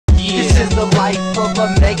is the life of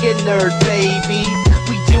a mega nerd, baby.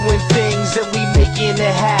 We doing things and we making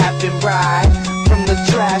it happen, right? From the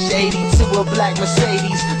trash 80 to a black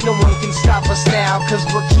Mercedes, no one can stop us now, cause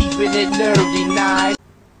we're keeping it nerdy, nice.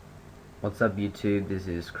 What's up YouTube, this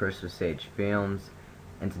is Chris with CoDxPIMPx,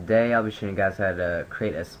 and today I'll be showing you guys how to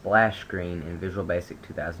create a splash screen in Visual Basic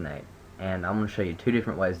 2008. And I'm going to show you two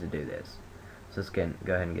different ways to do this. So let's go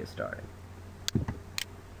ahead and get started.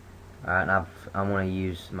 Alright, and I'm going to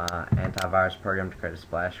use my antivirus program to create a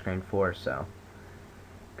splash screen for us, so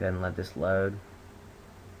go ahead and let this load.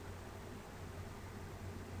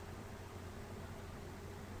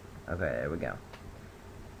 Okay, there we go.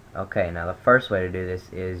 Okay, now the first way to do this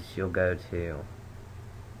is you'll go to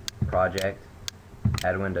Project,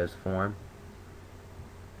 Add Windows Form,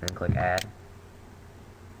 and click Add.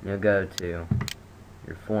 You'll go to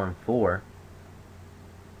your Form 4.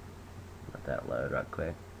 Let that load right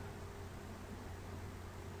quick.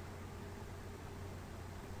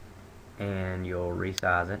 And you'll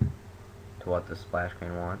resize it to what the splash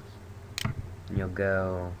screen wants. And you'll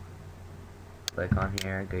go click on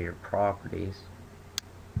here, go to your properties.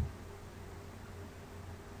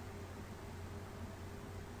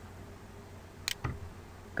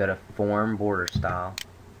 Go to Form Border Style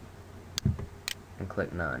and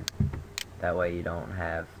click None. That way you don't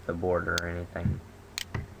have the border or anything.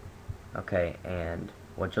 Okay, and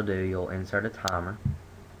what you'll do, you'll insert a timer.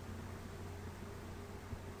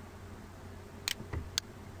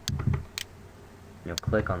 You'll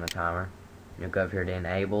click on the timer. You'll go over here to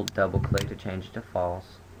Enable, double click to change it to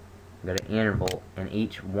false. Go to Interval, and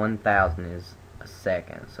each 1000 is a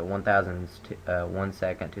second. So 1000 is 1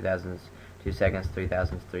 second, 2000 is 2 seconds,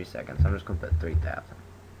 3000 is 3 seconds. I'm just going to put 3000.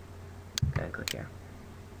 Okay, click here.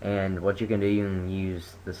 And what you can do, you can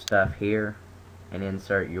use the stuff here and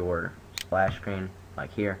insert your splash screen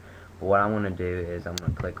like here. But what I want to do is I'm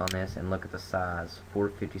going to click on this and look at the size,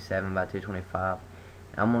 457 by 225.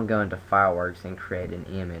 And I'm going to go into Fireworks and create an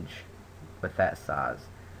image with that size.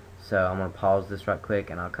 So I'm going to pause this right quick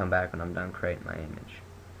and I'll come back when I'm done creating my image.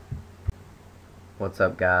 What's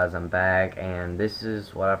up guys, I'm back and this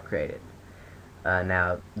is what I've created.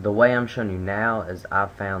 Now the way I'm showing you now is I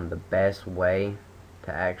found the best way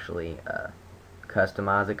to actually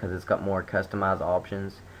customize it, because it's got more customized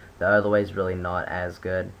options. The other way is really not as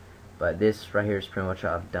good, but this right here is pretty much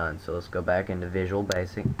what I've done. So let's go back into Visual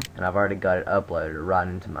Basic, and I've already got it uploaded right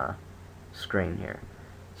into my screen here.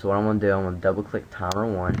 So what I'm going to do, I'm going to double click timer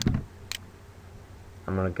 1.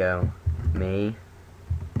 I'm going to go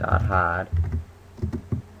Me.Hide,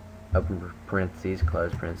 open parentheses,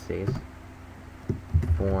 close parentheses,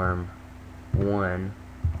 form 1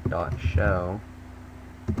 dot show,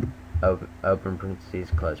 open parentheses,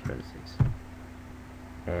 close parentheses,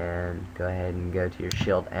 and go ahead and go to your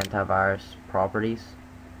Shield antivirus properties.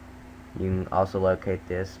 You can also locate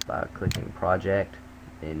this by clicking Project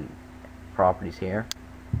in Properties here,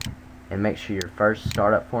 and make sure your first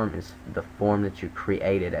startup form is the form that you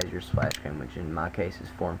created as your splash screen, which in my case is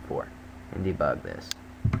Form 4, and debug this.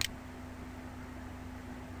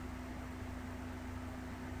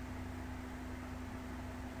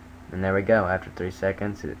 And there we go, after 3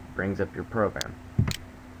 seconds it brings up your program.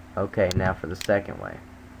 Okay, now for the second way.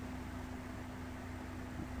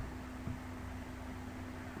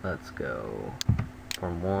 Let's go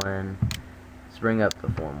Form 1. Let's bring up the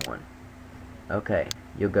Form 1. Okay,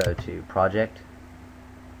 you'll go to Project,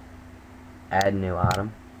 Add New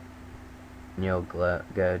Item, and you'll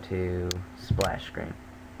go to Splash Screen.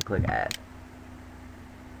 Click Add.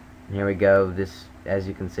 And here we go. This, as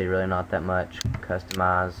you can see, really not that much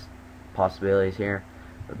customized possibilities here,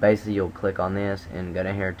 but basically you'll click on this and go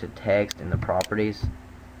down here to text in the properties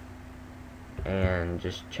and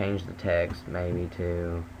just change the text maybe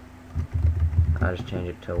to, I'll just change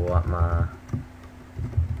it to what my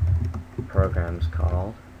program's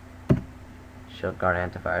called, Shield Guard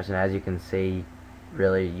Antivirus. And as you can see,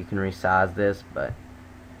 really you can resize this, but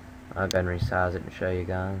I'll go ahead and resize it and show you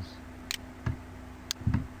guys.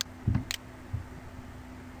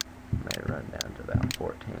 Let it run down to about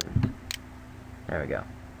 14. There we go.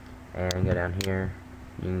 And go down here.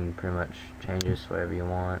 You can pretty much change this whatever you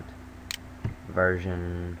want.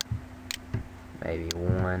 Version maybe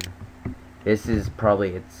 1. This is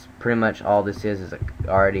probably, it's pretty much all this is a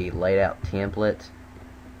already laid out template,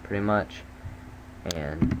 pretty much.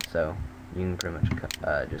 And so you can pretty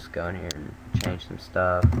much just go in here and change some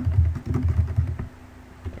stuff. And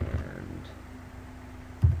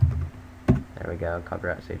there we go.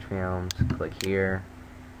 Copyright CoDxPIMPx. Click here.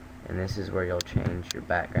 And this is where you'll change your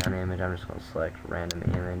background image. I'm just going to select random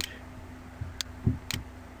image.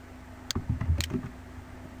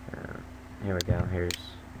 Here we go. Here's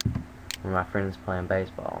where my friend's playing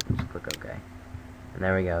baseball. Just click OK. And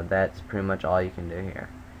there we go. That's pretty much all you can do here.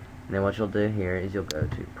 And then what you'll do here is you'll go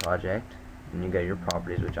to Project, and you go to your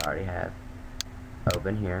properties, which I already have.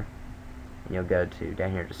 Open here, and you'll go to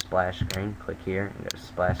down here to Splash Screen. Click here and go to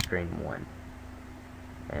Splash Screen 1,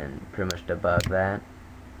 and pretty much debug that.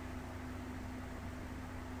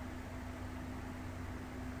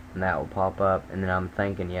 And that will pop up, and then I'm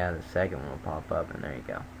thinking, yeah, the second one will pop up, and there you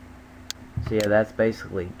go. So yeah, that's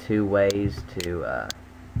basically 2 ways to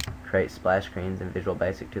create splash screens in Visual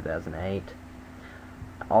Basic 2008.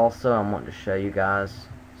 Also, I want to show you guys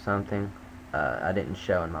something I didn't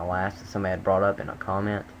show in my last, somebody had brought up in a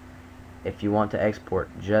comment. If you want to export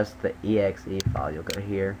just the exe file, you'll go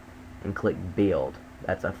here and click Build.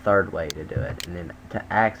 That's a third way to do it. And then to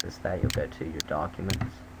access that, you'll go to your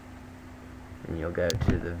Documents, and you'll go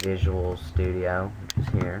to the Visual Studio, which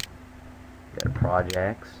is here. Go to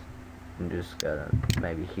Projects, and just go to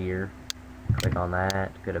maybe here. Click on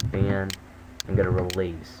that. Go to Bin, and go to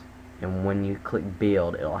Release. And when you click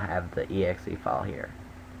Build, it'll have the exe file here.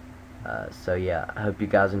 So yeah, I hope you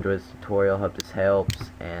guys enjoyed this tutorial. Hope this helps,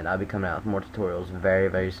 and I'll be coming out with more tutorials very,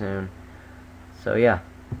 very soon. So yeah,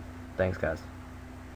 thanks guys.